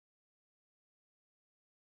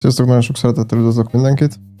Sziasztok, nagyon sok szeretettel üdvözlök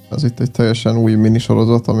mindenkit. Ez itt egy teljesen új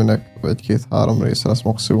minisorozat, aminek 1-2-3 része lesz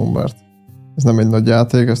maximum, mert ez nem egy nagy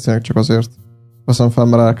játék, ezt tényleg csak azért veszem fel,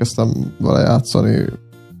 mert elkezdtem vele játszani,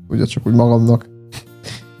 ugye csak úgy magamnak.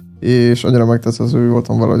 És annyira megtetsző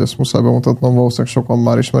voltam vele, hogy ezt muszáj bemutatnom, valószínűleg sokan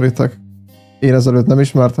már ismeritek. Én ezelőtt nem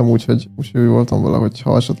ismertem, úgyhogy úgy voltam vele, hogy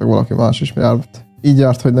ha esetleg valaki más is így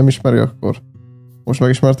járt, hogy nem ismeri, akkor most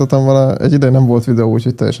megismertetem vele. Egy ideje nem volt videó,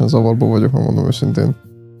 úgyhogy teljesen zavarba vagyok, megmondom őszintén.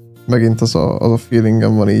 Megint az a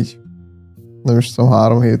feelingem van így, nem is tudom,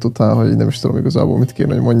 3 hét után, hogy nem is tudom igazából mit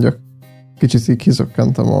kéne, hogy mondjak. Kicsit így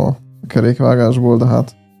kizökkentem a kerékvágásból, de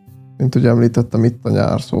hát, mint ugye említettem, itt a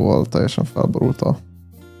nyár, szóval teljesen felborult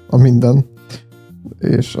a minden.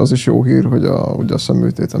 És az is jó hír, hogy ugye a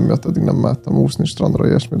szemműtétem miatt eddig nem mehettem úszni strandra,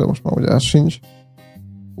 ilyesmi, de most már ugye ez sincs.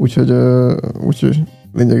 Úgyhogy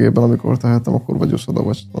lényegében amikor tehetem, akkor vagy uszoda,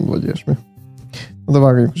 vagy strand, vagy ilyesmi. De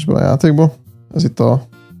vágjunk is bele a játékba. Ez itt a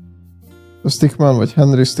Stickmin, vagy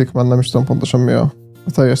Henry Stickmin, nem is tudom pontosan mi a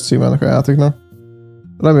teljes címe ennek a játéknak.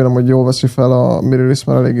 Remélem, hogy jól veszi fel a mirrorlist,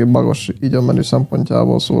 mert eléggé bagos így a menü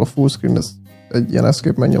szempontjából, szóval a full screen ez egy ilyen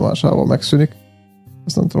escape megnyomásával megszűnik.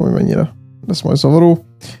 Ezt nem tudom, hogy mennyire lesz majd zavaró.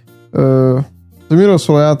 De miről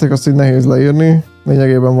szól a játék, azt így nehéz leírni.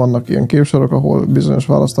 Lényegében vannak ilyen képsorok, ahol bizonyos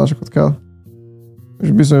választásokat kell,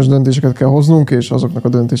 és bizonyos döntéseket kell hoznunk, és azoknak a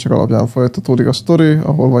döntések alapján folytatódik a sztori,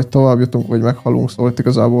 ahol vagy tovább jutunk, vagy meghalunk, szóval itt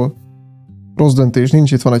igazából rossz döntés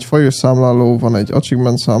nincs, itt van egy fajos számláló, van egy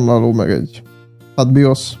achievement számláló, meg egy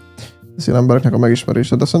BIOS, ez ilyen embereknek a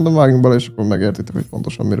megismerése, de szerintem vágjunk bele, és akkor megértitek, hogy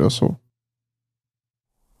pontosan miről szól.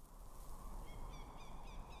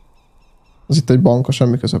 Ez itt egy bank a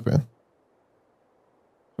semmi közepén.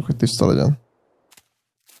 Csak hogy tiszta legyen.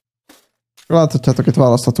 Láthatjátok, itt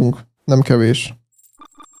választhatunk, nem kevés.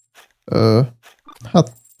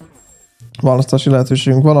 Hát, választási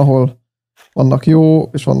lehetőségünk van, ahol vannak jó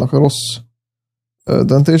és vannak rossz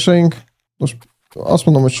döntéseink. Most azt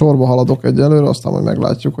mondom, hogy sorba haladok egyelőre, aztán majd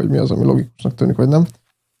meglátjuk, hogy mi az, ami logikusnak tűnik, vagy nem.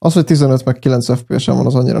 Az, hogy 15 meg 9 FPS-en van,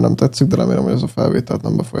 az annyira nem tetszik, de remélem, hogy ez a felvételt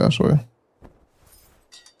nem befolyásolja.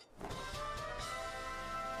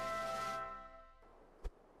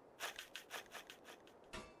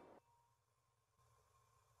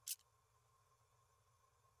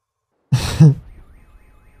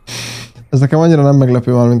 Ez nekem annyira nem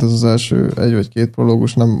meglepő már, mint ez az első 1 vagy 2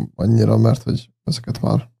 prológus, nem annyira, mert hogy ezeket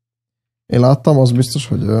már én láttam, az biztos,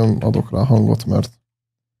 hogy adok rá hangot, mert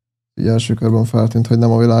így első körben feltűnt, hogy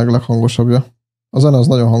nem a világ leghangosabbja. A zene az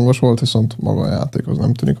nagyon hangos volt, viszont maga a játék az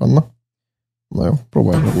nem tűnik annak. Na jó,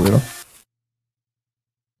 próbáljuk meg újra.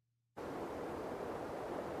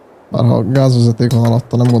 Bár ha gázvezeték van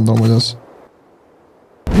alatta, nem gondolom, hogy ez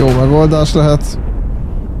jó megoldás lehet.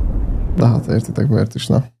 De hát értitek, miért is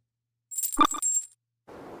ne.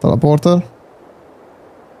 Teleporter.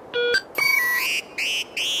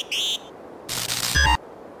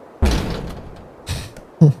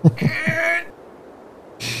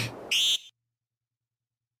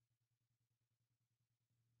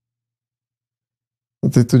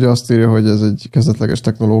 Hát itt ugye azt írja, hogy ez egy kezdetleges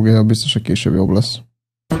technológia, biztos, hogy később jobb lesz.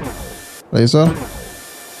 Laser.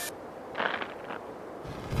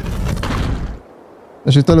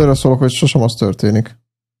 És itt előre szólok, hogy sosem az történik,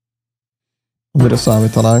 amire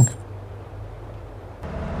számítanánk.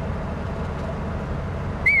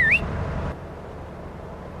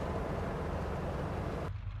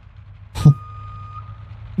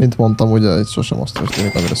 Mint mondtam, ugye itt sosem az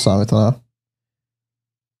történik, amire számítanál.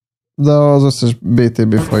 De az összes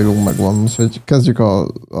BTB fajlunk megvan, úgyhogy kezdjük a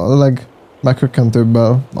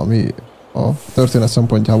legmeghökkentőbbel, ami a történet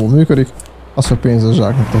szempontjából működik, az, hogy pénzes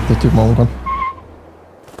zsáknak tettetjük magunkat.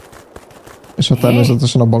 És hát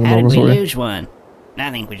természetesen a bank dolgozója.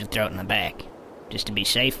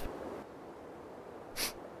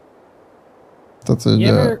 Tehát, hogy...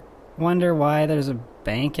 You ever wonder why there's a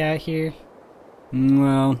bank out here?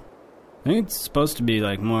 Well, I think it's supposed to be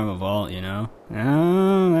like more of a vault, you know?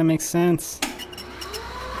 Oh, that makes sense.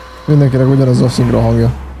 Mindenkinek ugyanaz a szinkron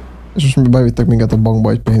hangja. És most bevittek minket a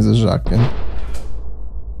bankba egy pénzes zsákként.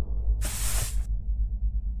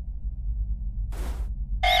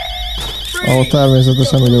 Ahol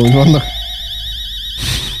természetesen ugye úgy vannak.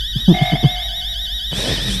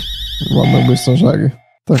 Vannak biztonsági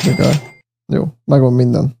technikák. Jó, megvan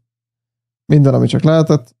minden. Minden, ami csak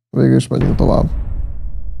lehetett, végül is megyünk tovább.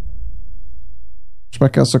 És meg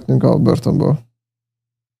kell szöknünk a börtönből.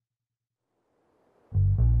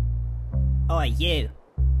 Oh, you.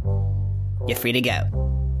 You're free to go.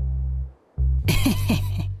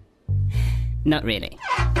 Not really,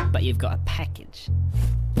 but you've got a package.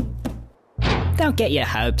 Don't get your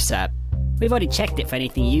hopes up. We've already checked it for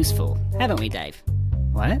anything useful, haven't we, Dave?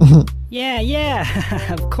 What? Yeah.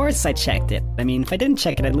 Of course I checked it. I mean, if I didn't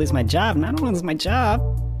check it, I'd lose my job, and I don't want to lose my job.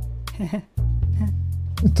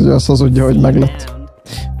 Itt ugye azt hazudja, hogy meglett.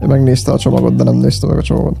 Én megnézte a csomagot, de nem nézte meg a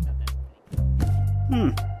csomagot.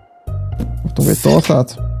 Kaptunk egy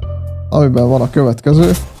tortát, amiben van a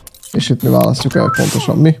következő, és itt mi választjuk el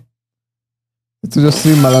pontosan mi. Itt ugye a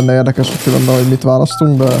streammel lenne érdekes, hogy különben, hogy mit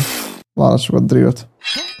választunk, de választjuk a drillt.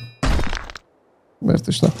 Miért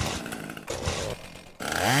is ne?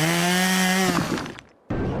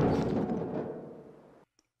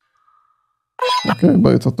 Oké,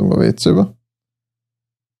 bejuthatunk a WC-be.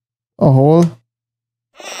 Ahol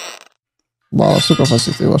választjuk a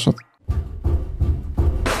feszítővasat.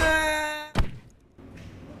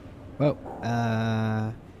 Whoa,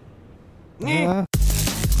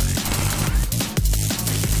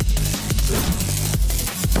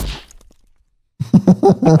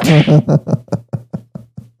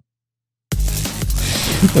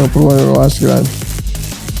 Jó, próbáljuk a másik irányt.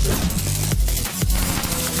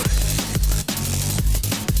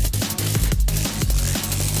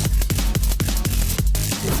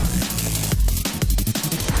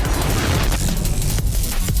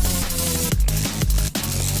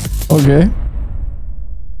 Oké.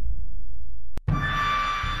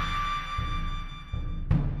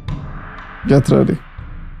 Get ready.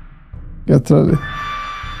 Get ready.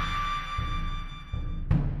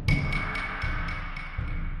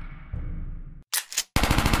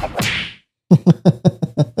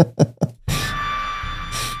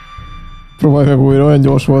 Próbálj meg újra, olyan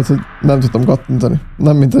gyors volt, hogy nem tudtam kattintani.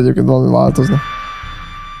 Nem mint egyébként valami változna.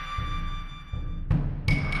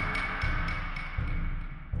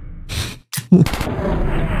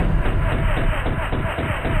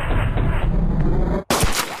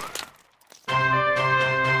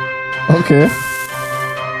 Oké.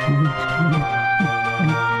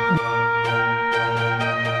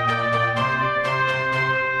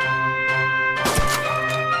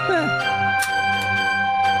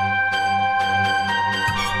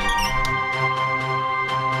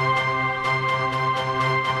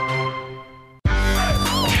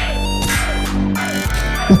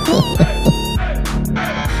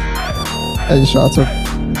 Ennyi srácok.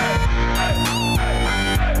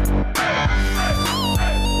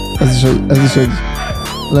 Ez is egy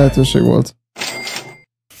lehetőség volt.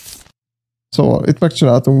 Szóval itt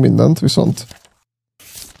megcsináltunk mindent, viszont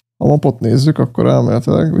ha a mapot nézzük, akkor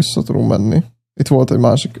elméletileg vissza tudunk menni. Itt volt egy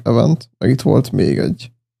másik event, meg itt volt még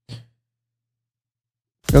egy.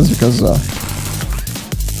 Kezdjük ezzel.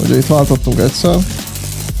 Ugye itt váltottunk egyszer.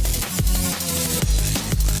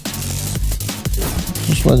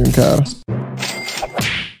 Most megyünk erre.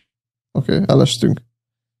 Oké, elestünk.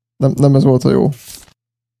 Nem ez volt a jó.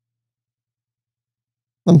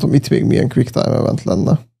 Nem tudom, itt még milyen quick time event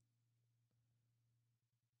lenne.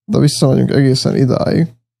 De visszamegyünk egészen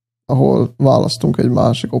idáig, ahol választunk egy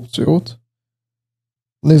másik opciót.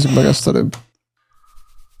 Nézzük meg ezt előbb.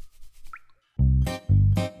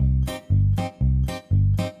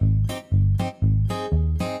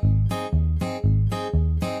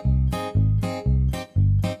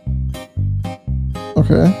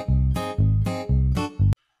 Oké.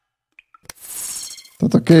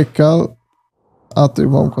 Tehát a kékkel át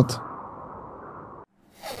tudjuk magunkat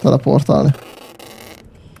teleportálni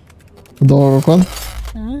a dolgokon.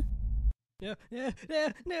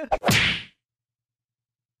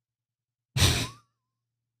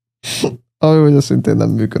 Ami ugye szintén nem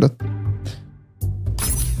működött.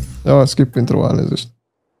 Jaj, skip intro, elnézést.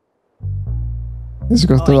 Nézzük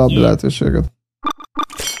a további lehetőséget.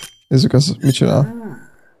 Nézzük ezt, mit csinál.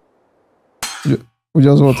 Ugye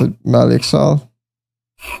az volt, hogy mellékszál.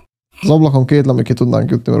 Az ablakon két lemig ki tudnánk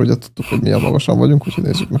jutni, mert ugye tudtuk, hogy milyen magasan vagyunk, úgyhogy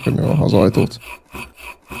nézzük meg, hogy mi van az ajtót.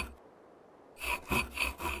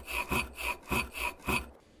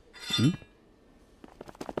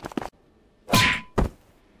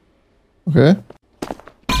 Oké.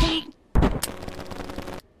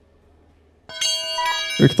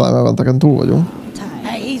 Quick time eventeken túl vagyunk.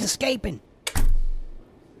 Hey, he's escaping.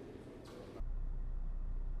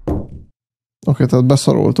 Oké, tehát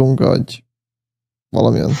beszaroltunk egy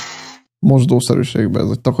valamilyen mosdószerűségbe, ez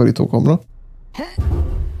egy takarítókamra.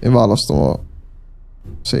 Én választom a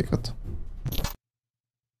széket.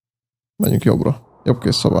 Menjünk jobbra.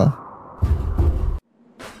 Jobbkész szabály.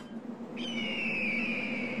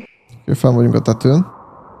 Oké, fenn vagyunk a tetőn.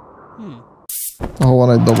 Ahol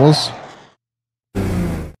van egy doboz.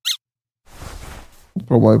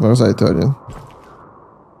 Próbáljuk meg az ejtörnyén.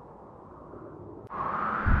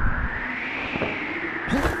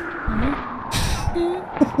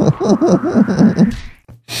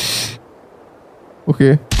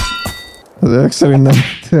 Oké. Ezek szerint nem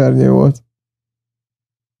ternyő volt.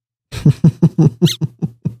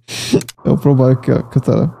 Jó, próbáljuk ki a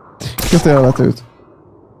kötélvetőt.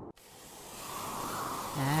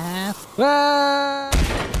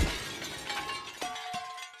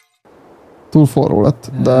 Túl forró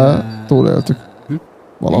lett, de túléltük.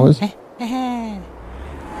 Valahogy.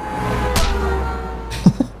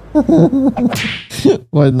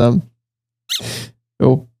 Vagy nem.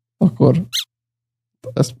 Jó, akkor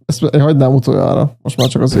ezt én hagynám utoljára. Most már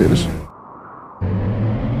csak azért is.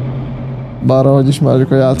 Bár ahogy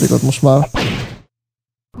ismerjük a játékot most már.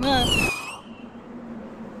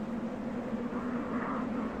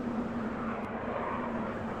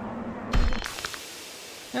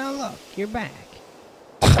 Oh look, you're back.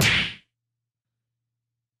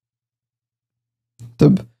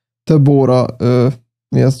 Több óra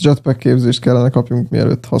mi ezt jetpack képzést kellene kapjunk,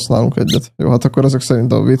 mielőtt használunk egyet. Jó, hát akkor ezek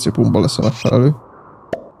szerint a WC pumpa lesz a megfelelő.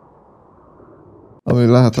 Ami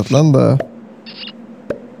lehetetlen, de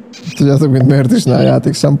tudjátok, mint miért is ne a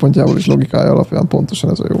játék szempontjából és logikája alapján pontosan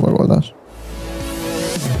ez a jó megoldás.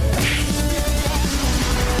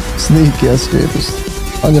 Sneaky escape.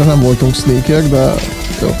 Annyira nem voltunk sneakyek, de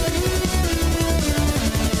jó.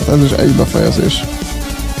 Hát ez is egy befejezés.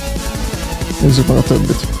 Nézzük meg a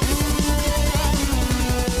többit.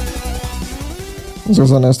 Ez a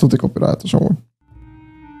zene, ez tuti copyrightos amúgy.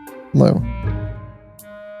 Na jó.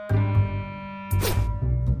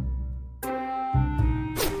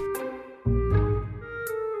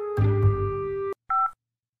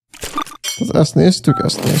 Tehát ezt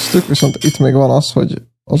néztük, viszont itt még van az, hogy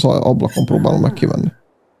az ablakon próbálom meg kivenni.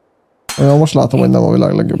 Olyan most látom, hogy nem a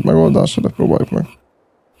világ legjobb megoldása, de próbáljuk meg.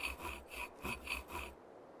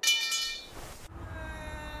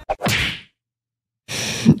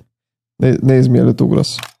 Nézd, mielőtt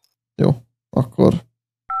ugrasz. Jó, akkor...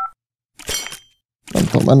 Nem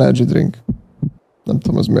tudom, energy drink. Nem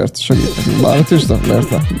tudom, ez miért segít nekünk bármit is, de miért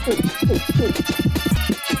ne?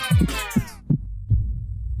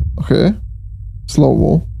 Oké.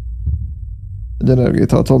 Slow-mo. Egy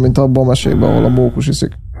energiátható, mint abban a mesékben, ahol a mókus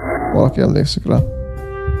iszik. Valaki emlékszik rá.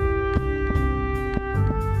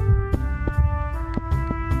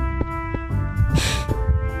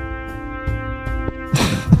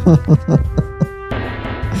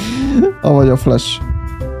 Avagy a Flash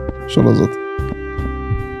sorozat.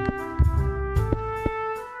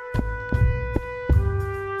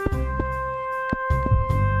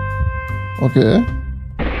 Oké.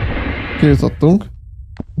 Kijutottunk.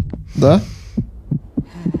 De?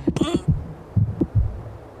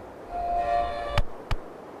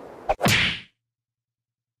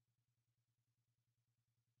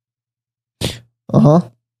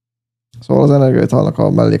 Aha. Szóval az energiaitalnak a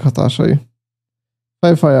mellékhatásai.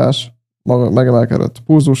 Fejfájás, megemelkedett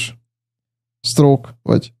pulzus, stroke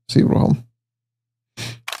vagy szívroham.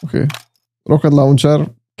 Oké. Rocket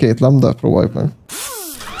launcher, kétlem, de próbáljuk meg.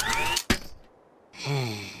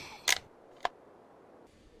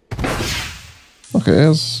 Oké,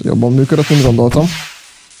 ez jobban működött, mint gondoltam.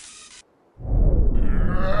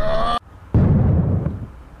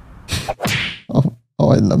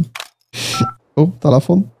 Vagy nem. Ó,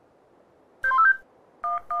 telefon.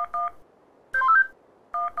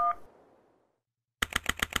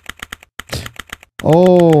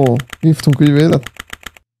 Ó, hívtunk ügyvédet.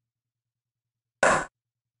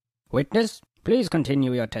 Witness, please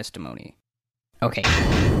continue your testimony. Okay.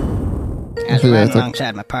 I was riding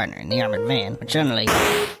alongside my partner in the armored van, when suddenly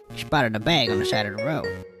she spotted a bag on the side of the road.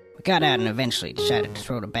 We got out and eventually decided to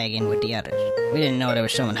throw the bag in with the others. We didn't know there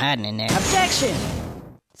was someone hiding in there. Objection!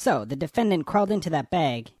 So, the defendant crawled into that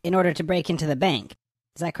bag in order to break into the bank.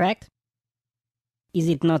 Is that correct? Is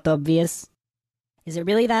it not obvious? Is it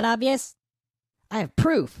really that obvious? I have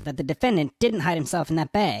proof that the defendant didn't hide himself in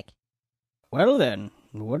that bag. Well then,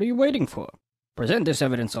 what are you waiting for? Present this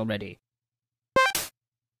evidence already.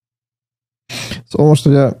 Szóval most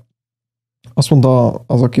ugye azt mondta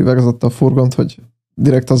az, aki vezette a furgont, hogy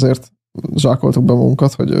direkt azért zsákoltuk be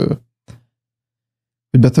magunkat, hogy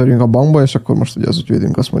betörjünk a bankba, és akkor most ugye az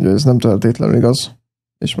ügyvédünk azt mondja, hogy ez nem feltétlenül igaz.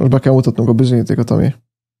 És most be kell mutatnunk a bizonyítékot, ami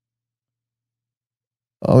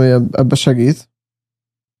ebbe segít.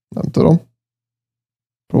 Nem tudom.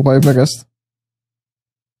 Próbáljuk meg ezt.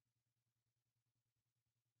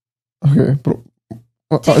 Oké,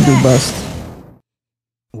 adjuk be ezt.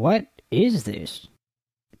 What is this?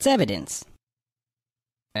 It's evidence.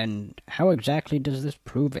 And how exactly does this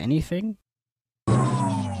prove anything?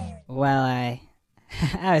 Well, I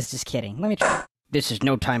was just kidding. Let me try. This is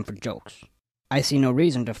no time for jokes. I see no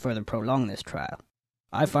reason to further prolong this trial.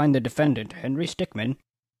 I find the defendant, Henry Stickmin,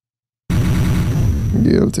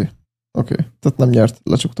 guilty. Oké, tehát nem nyert,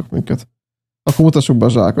 lecsuktak minket. Akkor mutassuk be a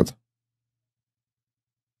zsákot.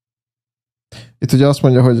 Itt ugye azt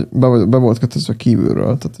mondja, hogy be volt kötözve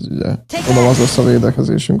kívülről, tehát ugye oda az lesz a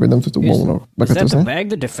védekezésünk, hogy nem tudtuk magunknak bekötözni. Is that the bag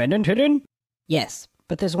the defendant hid in? Yes,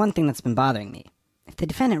 but there's one thing that's been bothering me. If the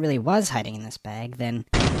defendant really was hiding in this bag, then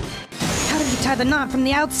how did he tie the knot from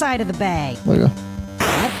the outside of the bag? Okay.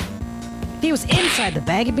 What? If he was inside the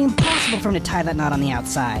bag, it'd be impossible for him to tie that knot on the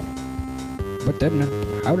outside. But then,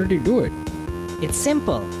 how did he do it? It's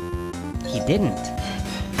simple. He didn't.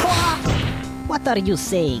 What are you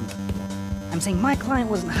saying? I'm saying my client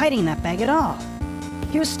wasn't hiding in that bag at all.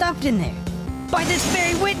 He was stuffed in there. By this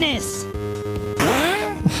very witness!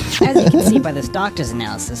 As you can see by this doctor's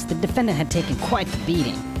analysis, the defendant had taken quite the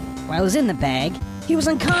beating. While he was in the bag, he was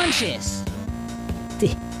unconscious.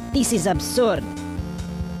 This is absurd.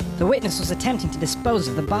 The witness was attempting to dispose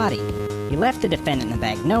of the body. He left the defendant in the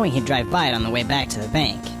bag, knowing he'd drive by it on the way back to the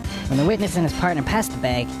bank. When the witness and his partner passed the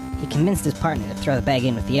bag, he convinced his partner to throw the bag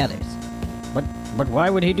in with the others. But why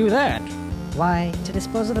would he do that? Why, to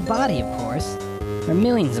dispose of the body, of course. There are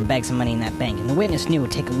millions of bags of money in that bank, and the witness knew it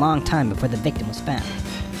would take a long time before the victim was found.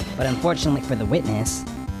 But unfortunately for the witness,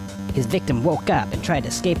 his victim woke up and tried to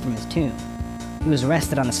escape from his tomb. He was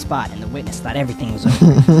arrested on the spot, and the witness thought everything was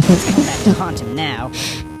over. He's come back to haunt him now.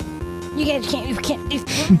 You guys can't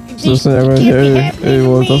ő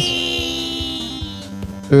volt az.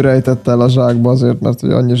 Ő rejtette el a zsákba azért, mert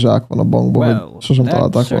ugye annyi zsák van a bankban, hogy sosem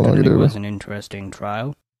találták volna időben. Was an interesting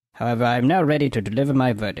trial. However, I am now ready to deliver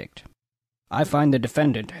my verdict. I find the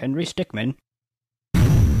defendant, Henry Stickmin.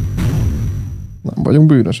 Nem vagyunk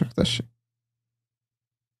bűnösök, tessék.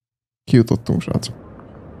 Kijutottunk, srácok.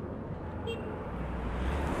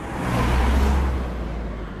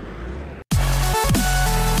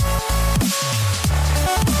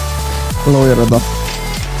 Lawyer it up.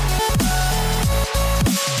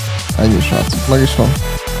 Ennyi, srácok. Meg is van.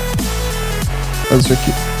 Ez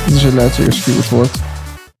is egy lehetséges kiút volt.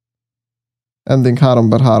 Ending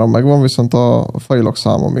 3/3 megvan, viszont a failok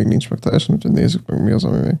száma még nincs meg teljesen, úgyhogy nézzük meg mi az,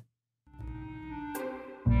 ami még.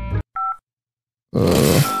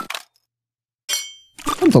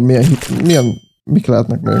 Nem tudom mik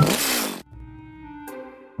lehetnek még.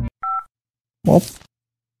 Map.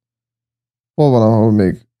 Hol van, ahol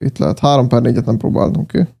még itt lehet? 3/4-et nem próbáltunk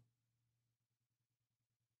ki.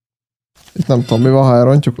 Itt nem tudom mi van, ha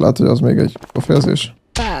elrontjuk, lehet, hogy az még egy befejezés.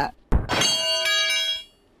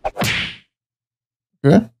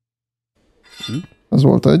 Oké. Ez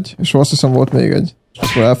volt egy, és azt hiszem volt még egy. És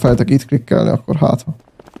akkor elfelejtek itt klikkelni, akkor hátha.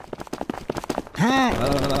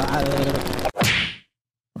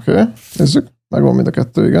 Oké, nézzük. Megvan mind a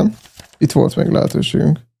kettő, igen. Itt volt még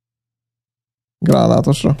lehetőségünk.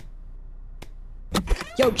 Gránátosra.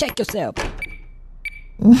 Yo, check yourself!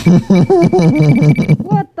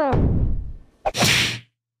 What the?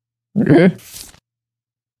 Oké.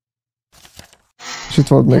 És itt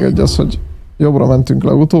volt még egy az, hogy jobbra mentünk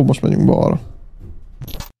le utóbb, most menjünk balra.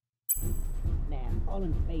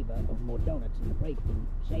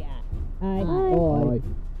 Aye.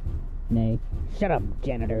 Nay. Shut up,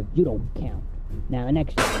 janitor. You don't count. Now, the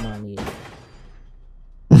next one on you.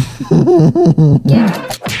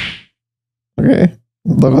 Oké.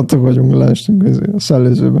 Dagadtak vagyunk, leestünk a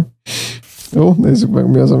szellőzőbe. Jó, nézzük meg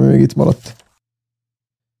mi az, ami még itt maradt.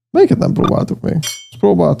 Melyiket nem próbáltuk még?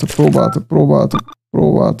 Próbáltuk.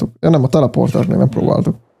 Ja nem, a teleportert még nem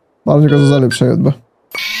próbáltuk. Bár mondjuk az előbb se jött be.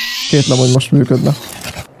 Kétlem, hogy most működne.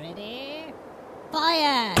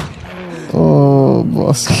 Ó,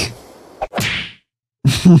 baszki.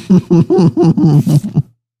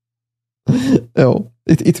 Jó,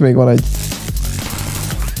 itt még van egy.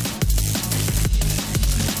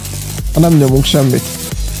 Ha nem nyomunk semmit.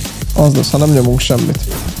 Az lesz, ha nem nyomunk semmit.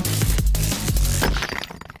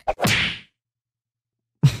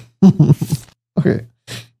 Oké.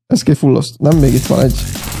 Ez kifullaszt. Nem, még itt van egy.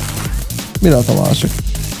 Mi lehet a másik?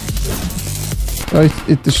 Ja,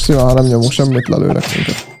 itt is szíván, ha nem nyomunk semmit, lelőnek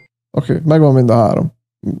minket. Oké, megvan mind a 3.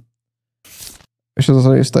 És ez az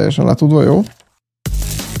a rész teljesen letudva, jó?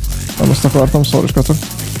 Nem azt akartam, szoriskatok.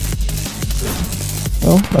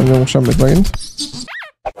 Jó, nem nyomunk semmit megint.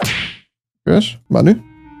 Oké, menü.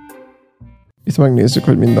 Itt megnézzük,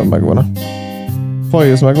 hogy minden megvan-e.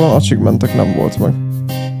 Files megvan, achievementek nem volt meg.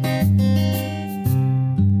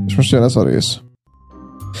 És most jön ez a rész.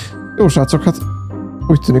 Jó srácok, hát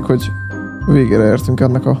úgy tűnik, hogy végére értünk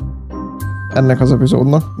ennek az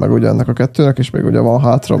epizódnak, meg ugye ennek a 2-nek, és még ugye van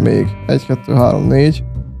hátra még 1, 2, 3, 4,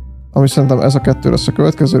 ami szerintem ez a 2 lesz a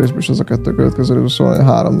következő részben, és ez a 2 a következő részben,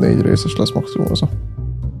 szóval 3-4 részes lesz maximum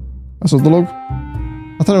ez a dolog.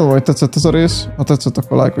 Hát remélem, hogy tetszett ez a rész. Ha tetszett,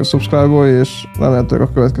 akkor lájkolj, subscribe-olj, és remélhetőleg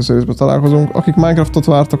a következő részben találkozunk. Akik Minecraftot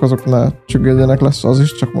vártak, azok ne csüggedjenek, lesz az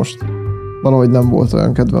is, csak most valahogy nem volt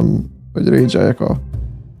olyan kedvem, hogy rage-eljek a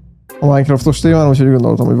Minecraftos témán, úgyhogy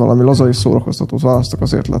gondoltam, hogy valami laza és szórakoztatót választok,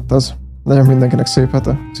 azért lett ez. Legyen mindenkinek szép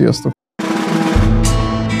hete. Sziasztok!